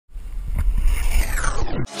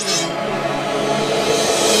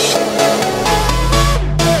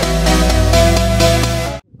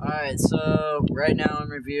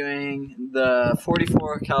reviewing the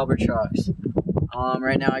 44 caliber trucks.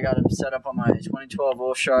 Right now I got them set up on my 2012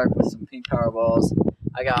 Wolf Shark with some Pink Powerballs.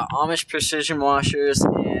 I got Amish precision washers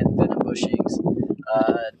and venom bushings.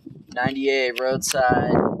 98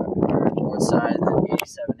 roadside, or boardside, and then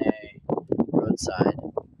 87A roadside.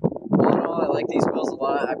 All in all, I like these wheels a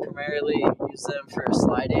lot. I primarily use them for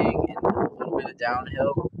sliding and a little bit of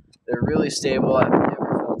downhill. They're really stable. I've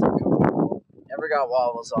never felt uncomfortable. Never got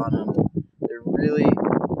wobbles on them. They're really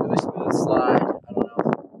smooth slide. I don't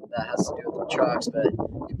know if that has to do with the trucks, but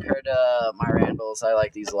compared to my Randalls, I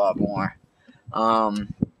like these a lot more.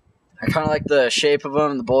 I kind of like the shape of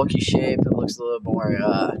them, the bulky shape. It looks a little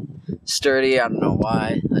more sturdy. I don't know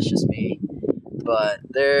why. That's just me. But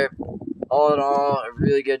they're, all in all, a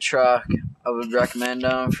really good truck. I would recommend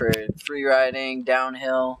them for free riding,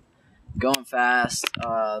 downhill, going fast.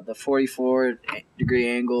 The 44-degree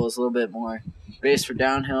angle is a little bit more based for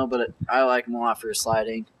downhill, but I like them a lot for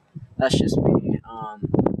sliding. That's just me.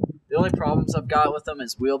 The only problems I've got with them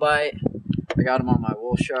is wheel bite. I got them on my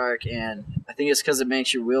Wolf Shark, and I think it's because it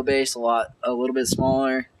makes your wheelbase a little bit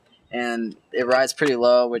smaller, and it rides pretty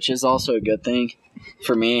low, which is also a good thing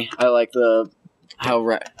for me. I like how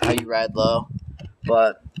you ride low,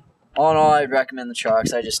 but all in all, I'd recommend the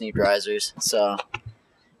trucks. I just need risers, so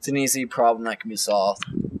it's an easy problem that can be solved.